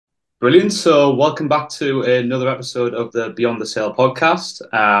Brilliant. So, welcome back to another episode of the Beyond the Sale podcast.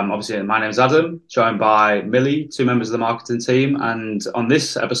 Obviously, my name is Adam, joined by Millie, two members of the marketing team. And on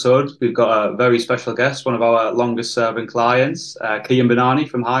this episode, we've got a very special guest, one of our longest serving clients, Kian Benani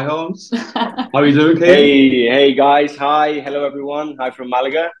from High Homes. How are you doing, Kian? Hey guys. Hi. Hello everyone. Hi from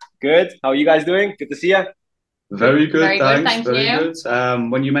Malaga. Good. How are you guys doing? Good to see you. Very good, Very good, thanks. thank Very you.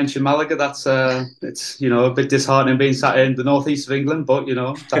 good. When you mention Malaga, that's it's a bit disheartening being sat in the northeast of England, but We'll get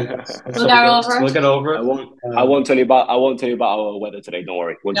over we'll it. get over I it. won't I won't tell you about I won't tell you about our weather today. Don't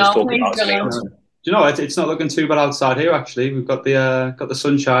worry. We'll just No, talk please about something don't. else. Do you know it's not looking too bad outside here actually. We've got the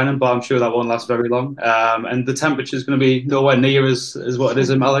sun shining, but I'm sure that won't last very long. And the temperature is going to be nowhere near as what it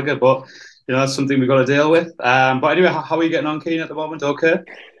is in Malaga, but that's something we've got to deal with. But anyway, how are you getting on, Keen, at the moment? Okay.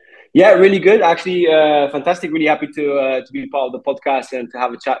 Yeah, really good. Actually, fantastic. Really happy to be part of the podcast and to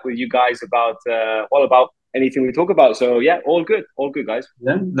have a chat with you guys about all about anything we talk about. So yeah, all good, guys.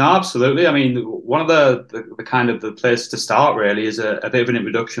 Yeah, no, absolutely. I mean, one of the kind of the place to start really is a bit of an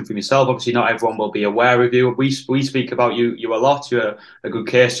introduction from yourself. Obviously, not everyone will be aware of you. We speak about you a lot. You're a good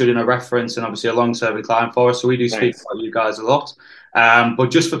case study and a reference, and obviously a long-serving client for us. So we do speak Thanks. about you guys a lot. But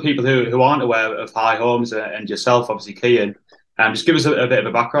just for people who aren't aware of High Homes and yourself, obviously, Kian, just give us a bit of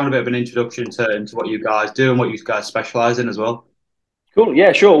a background, a bit of an introduction into what you guys do and what you guys specialize in as well. Cool.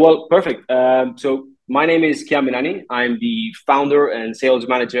 Yeah, sure. Well, perfect. So my name is Kian Minani. I'm the founder and sales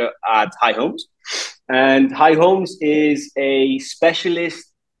manager at High Homes. And High Homes is a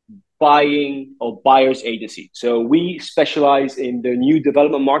specialist buying or buyer's agency. So we specialize in the new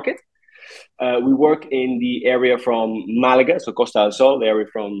development market. We work in the area from Malaga, so Costa del Sol, the area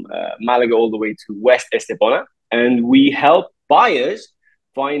from Malaga all the way to West Estepona. And we help buyers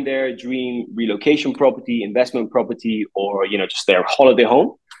find their dream relocation property, investment property, or just their holiday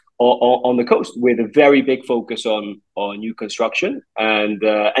home on the coast, with a very big focus on new construction and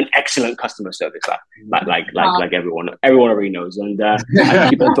an excellent customer service, like everyone already knows. And I can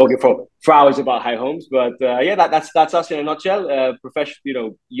keep on talking for hours about High Homes, but yeah, that's us in a nutshell.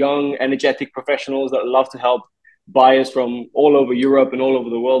 Young, energetic professionals that love to help buyers from all over Europe and all over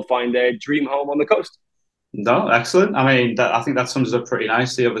the world find their dream home on the coast. No, excellent. I mean, I think that sums it up pretty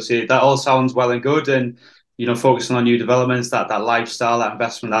nicely. Obviously, that all sounds well and good, and focusing on new developments, that lifestyle, that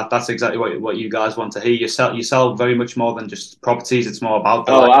investment, that's exactly what you guys want to hear. You sell very much more than just properties. It's more about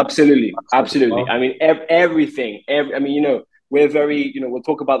the Oh, life. absolutely, absolutely. Well. I mean, everything. I mean, we're very, we'll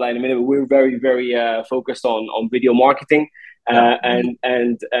talk about that in a minute. But we're very, very focused on video marketing, Yeah.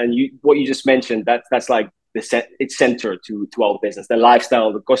 and what you just mentioned. That's like it's central to our business, the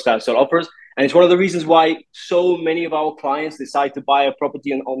lifestyle, the Costa del Sol offers, and it's one of the reasons why so many of our clients decide to buy a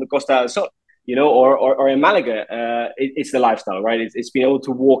property on the Costa del Sol. Or in Malaga, it's the lifestyle, right? It's being able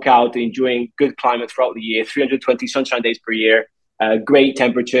to walk out enjoying good climate throughout the year, 320 sunshine days per year, great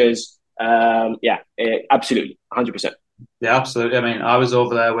temperatures. Absolutely, 100%. Yeah, absolutely. I mean, I was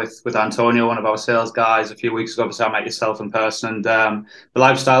over there with Antonio, one of our sales guys, a few weeks ago. Obviously, I met yourself in person, and the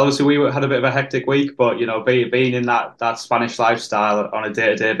lifestyle. Obviously, had a bit of a hectic week, but being in that Spanish lifestyle on a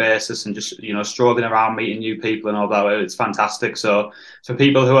day-to-day basis, and just strolling around, meeting new people, and all that, it's fantastic. So, for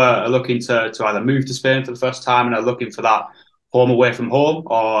people who are looking to either move to Spain for the first time and are looking for that home away from home,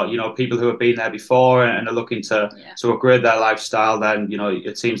 or people who have been there before and are looking to upgrade their lifestyle, then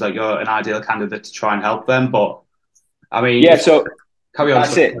it seems like you're an ideal candidate to try and help them. But I mean, Yeah, so carry on.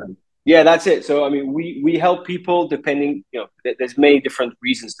 that's it. Yeah, that's it. So, I mean, we help people depending, there's many different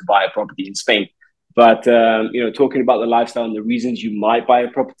reasons to buy a property in Spain. But, talking about the lifestyle and the reasons you might buy a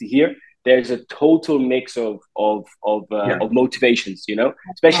property here, there's a total mix of motivations,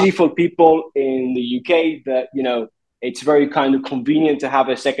 especially for people in the UK that, it's very kind of convenient to have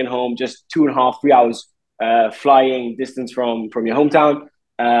a second home, just 2.5, 3 hours flying distance from your hometown.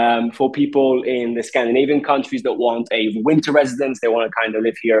 For people in the Scandinavian countries that want a winter residence, they want to kind of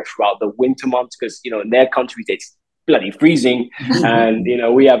live here throughout the winter months because, in their countries, it's bloody freezing. And,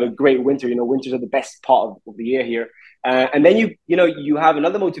 we have a great winter. Winters are the best part of the year here. And then, you have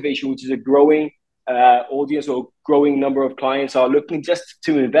another motivation, which is a growing audience or growing number of clients are looking just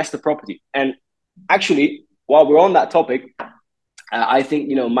to invest the property. And actually, while we're on that topic, I think,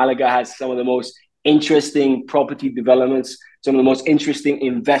 Malaga has some of the most interesting property developments, some of the most interesting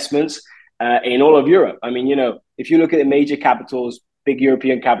investments in all of Europe. I mean, if you look at the major capitals, big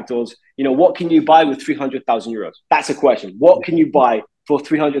European capitals, what can you buy with 300,000 euros? That's a question. What can you buy for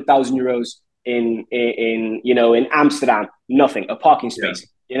 300,000 euros in Amsterdam? Nothing. A parking space.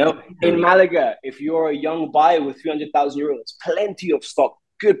 In Malaga, if you're a young buyer with 300,000 euros, plenty of stock,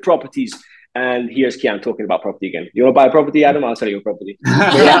 good properties. And here's Kian talking about property again. You want to buy a property, Adam? I'll sell you a property.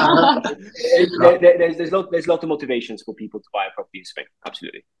 There's lots of motivations for people to buy a property in Spain.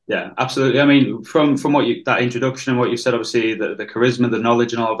 Absolutely. Yeah, absolutely. I mean, from what that introduction and what you said, obviously the charisma, the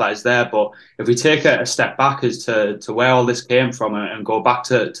knowledge, and all of that is there. But if we take a step back as to where all this came from and go back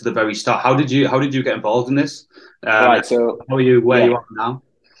to the very start, how did you get involved in this? Right. So how are you where you are now?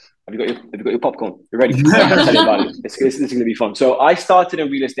 Have you got your popcorn? You're ready? I'll tell you about it. This is going to be fun. So I started in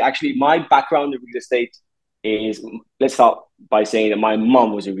real estate. Actually, my background in real estate is, let's start by saying that my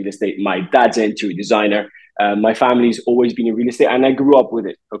mum was in real estate. My dad's an interior designer. My family's always been in real estate and I grew up with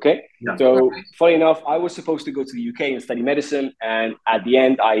it. Okay. Yeah. So funny enough, I was supposed to go to the UK and study medicine. And at the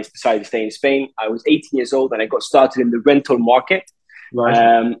end, I decided to stay in Spain. I was 18 years old and I got started in the rental market.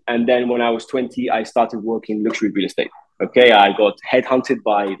 Right. And then when I was 20, I started working in luxury real estate. Okay, I got headhunted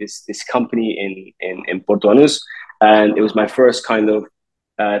by this company in Porto Banús, and it was my first kind of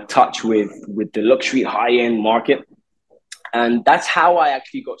touch with the luxury high-end market, and that's how I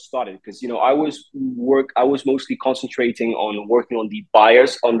actually got started. Because I was mostly concentrating on working on the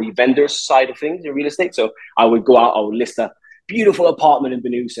buyers, on the vendors side of things in real estate. So I would go out, I would list a beautiful apartment in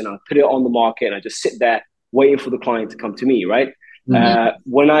Banús, and I'd put it on the market, and I just sit there waiting for the client to come to me, right? Mm-hmm.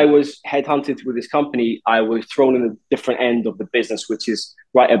 When I was headhunted with this company, I was thrown in a different end of the business, which is,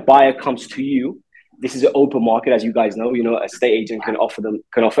 right, a buyer comes to you. This is an open market, as you guys know. A estate agent can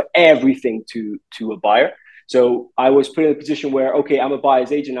offer everything to a buyer. So I was put in a position where, okay, I'm a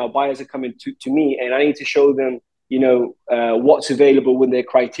buyer's agent now. Buyers are coming to me, and I need to show them, what's available with their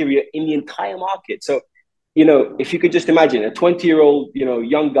criteria in the entire market. So, if you could just imagine a 20-year-old,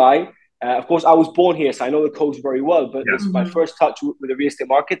 young guy. Of course, I was born here, so I know the coast very well, but It's my first touch with the real estate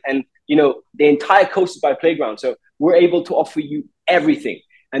market. And, the entire coast is my playground. So we're able to offer you everything.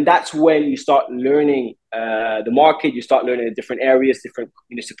 And that's when you start learning the market. You start learning the different areas, different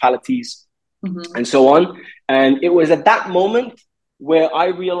municipalities, and so on. And it was at that moment where I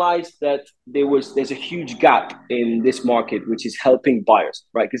realized that there's a huge gap in this market, which is helping buyers,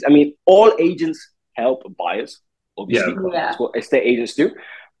 right? Because, all agents help buyers, obviously. Yeah. That's what estate agents do.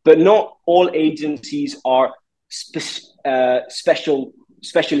 But not all agencies are specialist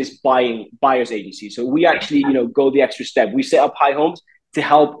buyers agencies. So we actually, go the extra step. We set up High Homes to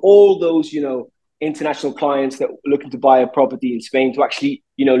help all those, international clients that are looking to buy a property in Spain to actually,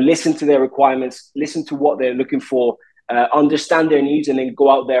 listen to their requirements, listen to what they're looking for, understand their needs, and then go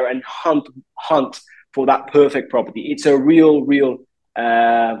out there and hunt for that perfect property. It's a real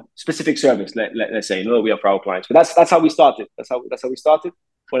specific service. Let's say, we offer our clients. But that's how we started. That's how we started.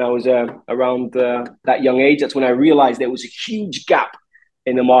 When I was around that young age, that's when I realized there was a huge gap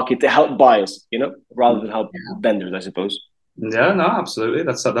in the market to help buyers, rather than help vendors, I suppose. Yeah, no, absolutely.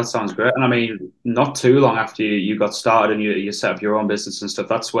 That sounds great. And not too long after you got started and you set up your own business and stuff,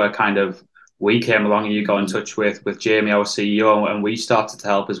 that's where kind of we came along and you got in touch with Jamie, our CEO, and we started to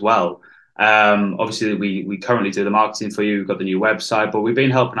help as well. Obviously, we currently do the marketing for you. We've got the new website, but we've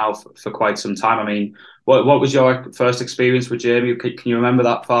been helping out for quite some time. What was your first experience with Jamie? Can you remember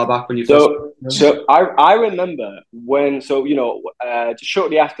that far back when you first? So I remember when, just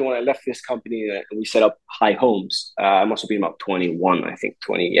shortly after when I left this company and we set up High Homes, I must have been about 21, I think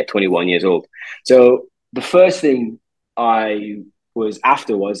 21 years old. So the first thing I was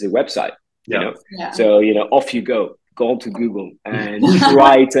after was a website, So, off you go onto Google and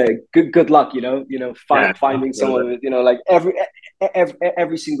try to good luck, finding someone, like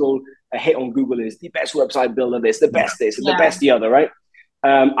every single hit on Google is the best website builder, the best this, and the best the other, right?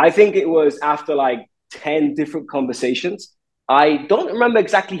 I think it was after like 10 different conversations. I don't remember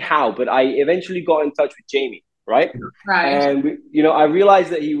exactly how, but I eventually got in touch with Jamie, right? And I realized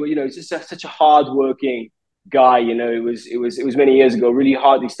that he was, just such a hardworking guy. It was many years ago. Really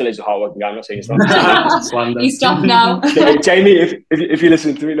hard. He still is a hardworking guy. I'm not saying it's not. He's stopped now. Jamie, if you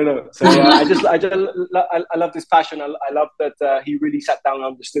listen to me, no. So I love this passion. I love that he really sat down and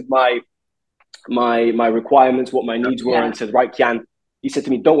understood my requirements, what my needs were, and said, right, Kian. He said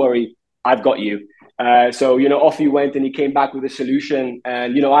to me, "Don't worry, I've got you." So off he went, and he came back with a solution.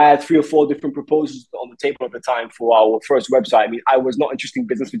 And I had 3 or 4 different proposals on the table at the time for our first website. I was not interested in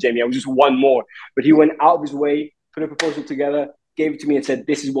business for Jamie. I was just one more. But he went out of his way, put a proposal together, gave it to me, and said,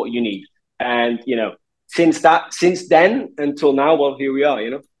 "This is what you need." And since then until now, well, here we are.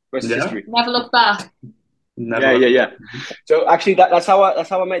 Rest is history. Never look back. Yeah. So actually, that's how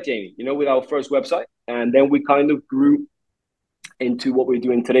I met Jamie. With our first website, and then we kind of grew into what we're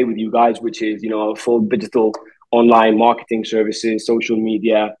doing today with you guys, which is, our full digital online marketing services, social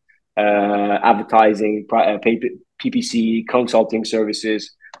media, advertising, PPC, consulting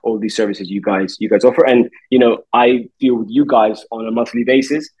services, all these services you guys offer. And, I deal with you guys on a monthly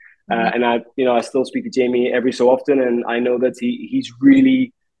basis. And I still speak to Jamie every so often, and I know that he's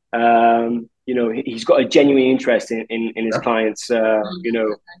really, he's got a genuine interest in his clients,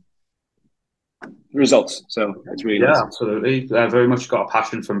 results. So it's really nice. Absolutely. Very much got a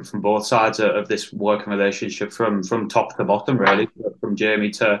passion from both sides of this working relationship, from top to bottom, really, from Jamie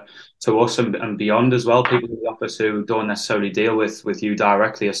to us and beyond as well. People in the office who don't necessarily deal with you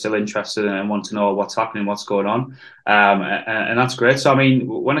directly are still interested and want to know what's happening, what's going on, and that's great. So I mean,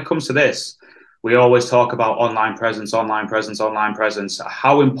 when it comes to this, we always talk about online presence, online presence, online presence.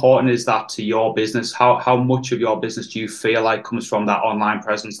 How important is that to your business? How much of your business do you feel like comes from that online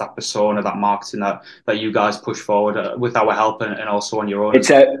presence, that persona, that marketing that you guys push forward with our help and also on your own?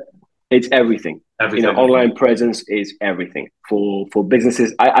 It's everything. Online presence is everything for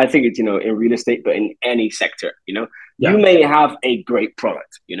businesses. I think it's, in real estate, but in any sector, you may have a great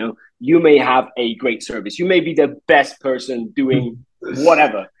product, you may have a great service. You may be the best person doing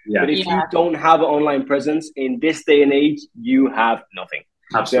whatever. But if you don't have an online presence in this day and age, you have nothing.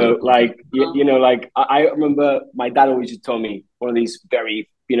 Absolutely. So I remember my dad always used to tell me, one of these very,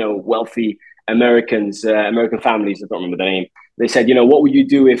 wealthy American families, I don't remember the name. They said, what would you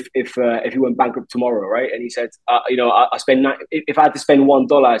do if you went bankrupt tomorrow, right? And he said, I spend if I had to spend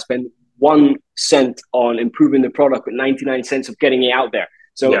 $1, I spend 1 cent on improving the product, but 99 cents of getting it out there.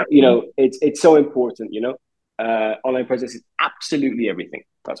 So it's so important. Online presence is absolutely everything.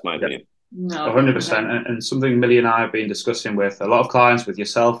 That's my opinion. No, 100%. And something Millie and I have been discussing with a lot of clients, with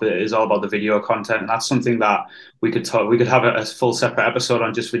yourself, it is all about the video content. And that's something that we could have a full separate episode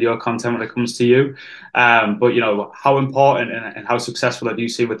on just video content when it comes to you. But how important and how successful have you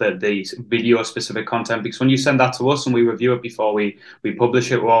seen with the video specific content? Because when you send that to us and we review it before we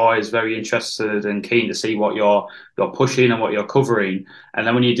publish it, we're always very interested and keen to see what you're pushing and what you're covering. And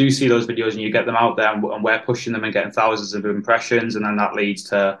then when you do see those videos and you get them out there and we're pushing them and getting thousands of impressions, and then that leads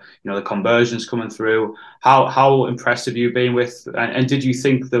to the conversions coming through. How impressed have you been with, and did you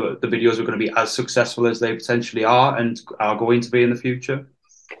think the videos were going to be as successful as they potentially are and are going to be in the future?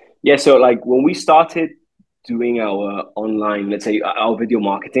 Yeah, so when we started doing our online, let's say our video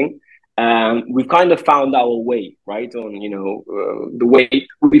marketing, we've kind of found our way, right? On the way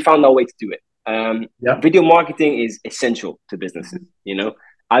we found our way to do it. Video marketing is essential to businesses.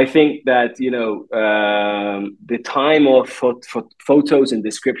 I think that the time of photos and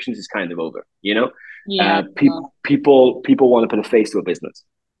descriptions is kind of over. People want to put a face to a business.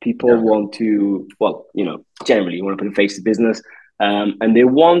 People want to, generally want to put a face to business, and they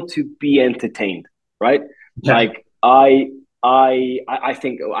want to be entertained, right? I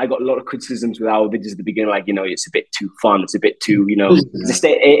think I got a lot of criticisms with our videos at the beginning, it's a bit too fun, it's a bit too,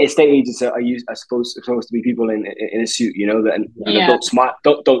 estate agents are supposed to be people in a suit, don't smile,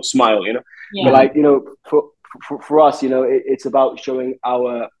 But for us, it's about showing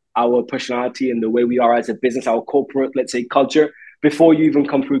our personality and the way we are as a business, our corporate, let's say, culture, before you even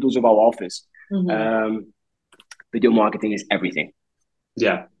come through doors of our office. Video marketing is everything.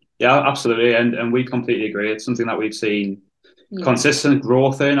 Yeah, absolutely, and we completely agree. It's something that we've seen consistent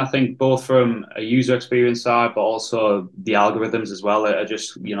growth in, I think, both from a user experience side, but also the algorithms as well are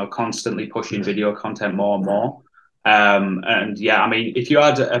just constantly pushing video content more and more. And I mean, if you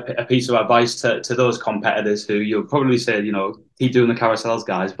had a piece of advice to those competitors who you'll probably say, keep doing the carousels,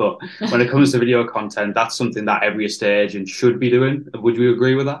 guys, but when it comes to video content, that's something that every estate agent should be doing. Would you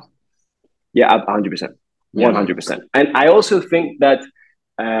agree with that? Yeah, 100%. 100%. And I also think that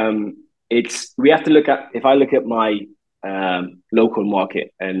we have to look at, if I look at my local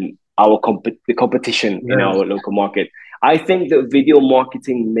market and the competition in our local market, I think that video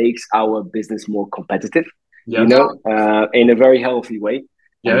marketing makes our business more competitive, in a very healthy way.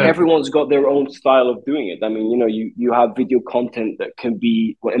 And everyone's got their own style of doing it. I mean, you have video content that can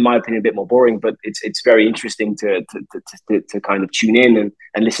be, in my opinion, a bit more boring, but it's very interesting to kind of tune in and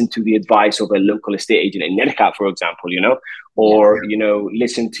listen to the advice of a local estate agent in Netcat, for example, or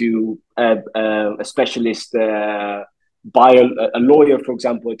listen to a specialist buyer, a lawyer, for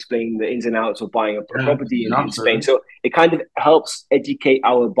example, explaining the ins and outs of buying a property in Spain. So it kind of helps educate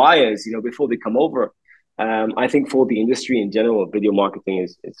our buyers, before they come over. I think for the industry in general, video marketing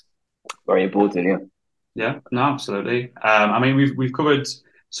is very important. Yeah, no, absolutely. I mean, we've covered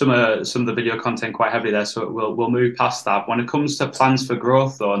some of the video content quite heavily there, so we'll move past that. When it comes to plans for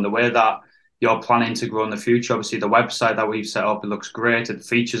growth, though, and the way that you're planning to grow in the future, obviously the website that we've set up, it looks great. It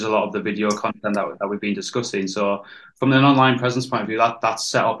features a lot of the video content that we've been discussing. So from an online presence point of view, that's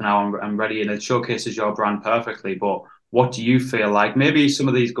set up now and ready, and it showcases your brand perfectly. But what do you feel like? Maybe some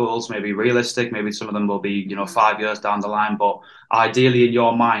of these goals may be realistic, maybe some of them will be, 5 years down the line, but ideally in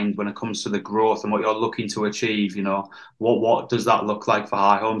your mind, when it comes to the growth and what you're looking to achieve, what does that look like for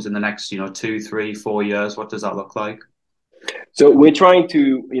High Homes in the next, 2, 3, 4 years? What does that look like? So we're trying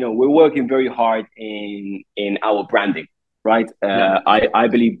to, we're working very hard in our branding, right? I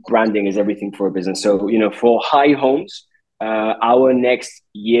believe branding is everything for a business. So, for High Homes, our next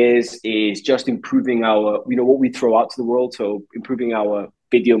years is just improving our, what we throw out to the world. So improving our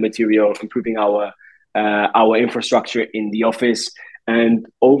video material, improving our infrastructure in the office, and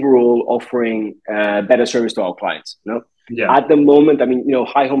overall offering better service to our clients. Yeah. At the moment,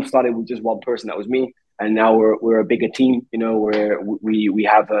 High Home started with just one person, that was me, and now we're a bigger team. Where we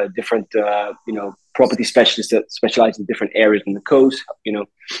have a different property specialists that specialize in different areas on the coast.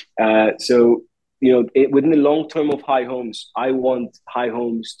 So within the long term of High Homes, I want High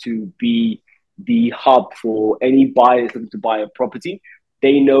Homes to be the hub for any buyers looking to buy a property.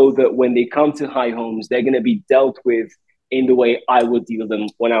 They know that when they come to High Homes, they're going to be dealt with in the way I would deal with them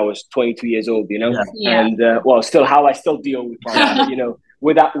when I was 22 years old, Yeah. And still how I still deal with clients,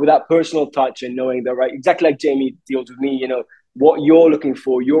 with that personal touch and knowing that, right, exactly like Jamie deals with me, what you're looking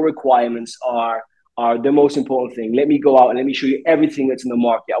for, your requirements are the most important thing. Let me go out and let me show you everything that's in the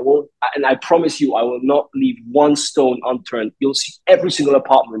market. And I promise you, I will not leave one stone unturned. You'll see every single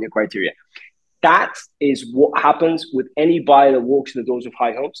apartment in your criteria. That is what happens with any buyer that walks in the doors of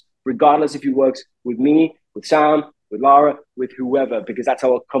High Homes, regardless if he works with me, with Sam, with Lara, with whoever, because that's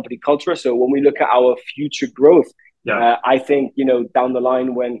our company culture. So when we look at our future growth, I think, down the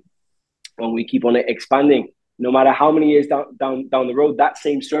line when we keep on expanding, no matter how many years down the road, that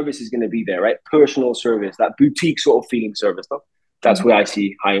same service is going to be there, right? Personal service, that boutique sort of feeling service. No? That's where I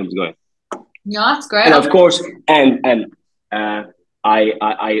see High Homes going. Yeah, that's great. And of course, I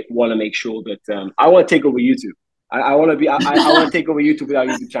want to make sure that I want to take over YouTube. I want to take over YouTube with our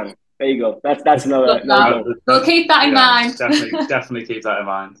YouTube channel. There you go. That's another goal. We'll keep that in mind. Definitely keep that in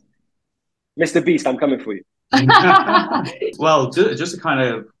mind. Mr. Beast, I'm coming for you. Well, just to kind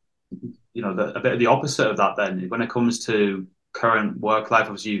of, a bit of the opposite of that then, when it comes to current work life,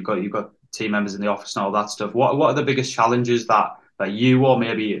 obviously you've got team members in the office and all that stuff. What are the biggest challenges that you or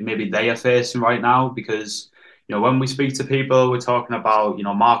maybe they are facing right now? Because when we speak to people, we're talking about,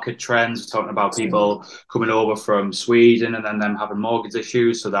 market trends, we're talking about people coming over from Sweden and then them having mortgage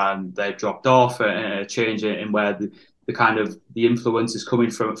issues. So then they've dropped off, a change in where the kind of the influence is coming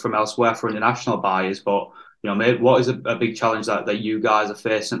from elsewhere for international buyers. But, maybe what is a big challenge that you guys are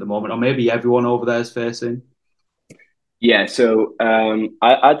facing at the moment, or maybe everyone over there is facing? Yeah, so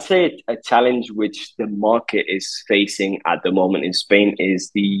I'd say a challenge which the market is facing at the moment in Spain is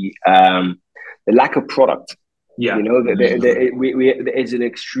the lack of product. Yeah, there is an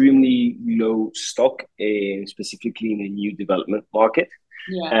extremely low stock, specifically in the new development market,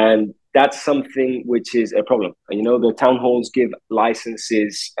 and that's something which is a problem. The town halls give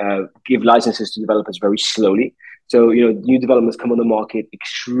licenses to developers very slowly. So new developments come on the market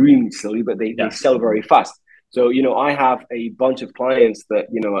extremely slowly, but they sell very fast. So I have a bunch of clients that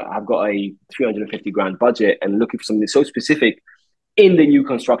I've got a 350 grand budget and looking for something so specific in the new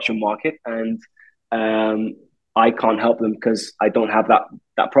construction market, and I can't help them because I don't have that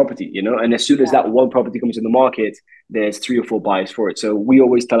property, And as soon as that one property comes in the market, there's 3 or 4 buyers for it. So we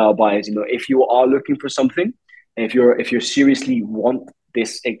always tell our buyers, if you are looking for something, if you're seriously want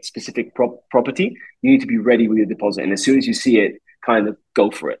this specific property, you need to be ready with your deposit. And as soon as you see it, kind of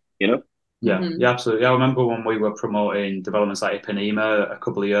go for it, Yeah, absolutely. I remember when we were promoting developments like Ipanema a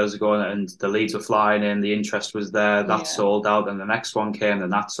couple of years ago, and the leads were flying in, the interest was there, that sold out, and the next one came, then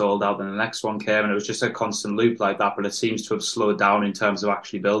that sold out, then the next one came, and it was just a constant loop like that. But it seems to have slowed down in terms of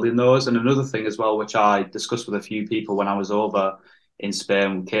actually building those. And another thing as well, which I discussed with a few people when I was over in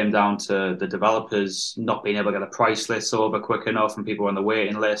Spain, came down to the developers not being able to get a price list over quick enough, and people on the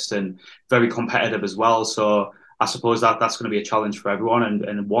waiting list, and very competitive as well. So I suppose that's going to be a challenge for everyone,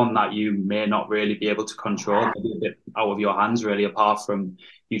 and one that you may not really be able to control, maybe a bit out of your hands, really, apart from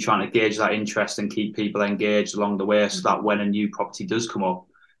you trying to gauge that interest and keep people engaged along the way, so that when a new property does come up,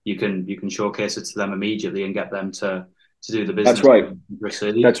 you can showcase it to them immediately and get them to do the business. That's right.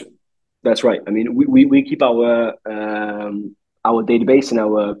 That's right. I mean, we keep our database and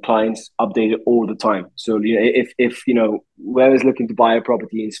our clients updated all the time. So if whoever's looking to buy a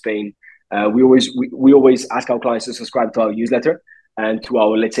property in Spain, we always ask our clients to subscribe to our newsletter and to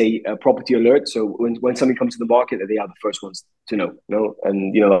our, let's say, property alert. So when something comes to the market, that they are the first ones to know.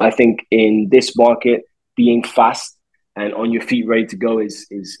 And I think in this market, being fast and on your feet, ready to go is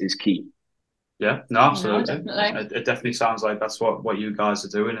key. Yeah, no, absolutely. definitely. It definitely sounds like that's what you guys are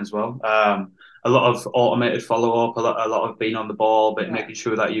doing as well. A lot of automated follow up, a lot of being on the ball, but making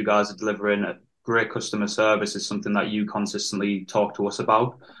sure that you guys are delivering a great customer service is something that you consistently talk to us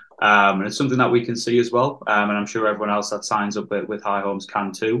about. And it's something that we can see as well. And I'm sure everyone else that signs up with High Homes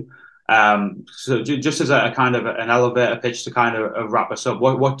can too. So just as a kind of an elevator pitch to kind of wrap us up,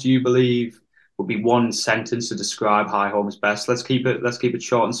 what do you believe would be one sentence to describe High Homes best? Let's keep it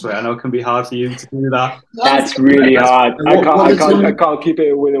short and sweet. I know it can be hard for you to do that. That's really hard. I can't keep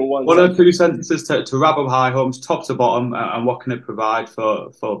it within one. One or two sentences to wrap up High Homes, top to bottom, and what can it provide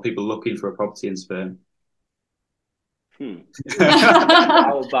for people looking for a property in Spain?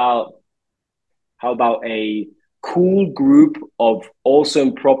 How about a cool group of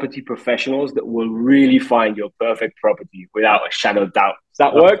awesome property professionals that will really find your perfect property without a shadow of doubt? Does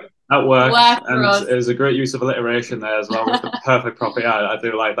that work? That works. And it was a great use of alliteration there as well with the perfect property. I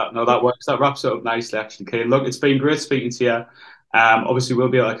do like that. No, that works. That wraps it up nicely, actually, Kane. Look, it's been great speaking to you. Obviously, we'll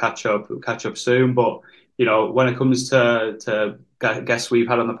be able to catch up soon. But you know, when it comes to guests we've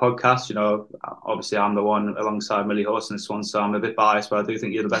had on the podcast, you know, obviously I'm the one alongside Millie hosting this one, so I'm a bit biased, but I do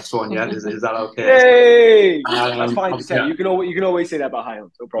think you're the best one yet. Is that okay? Hey, that's fine to say. Yeah. You can always say that about High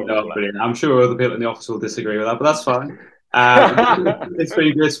Homes. No problem. No, brilliant. I'm sure other people in the office will disagree with that, but that's fine. It's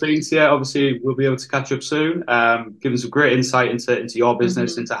been great speaking to you. Obviously, we'll be able to catch up soon. Giving some great insight into your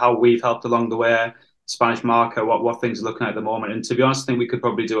business, into how we've helped along the way, Spanish market, what things are looking at the moment. And to be honest, I think we could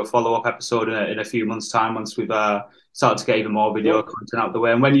probably do a follow-up episode in a few months' time once we've started to get even more video content out the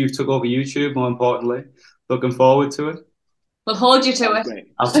way. And when you've took over YouTube, more importantly, looking forward to it. We'll hold you to it.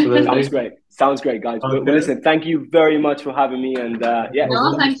 Great. Absolutely. Sounds great, guys. Okay. Well, listen, thank you very much for having me. And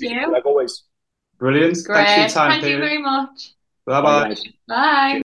thank you. Like always. Brilliant. Great. Thanks for your time, Thank you very much. Bye-bye. Bye.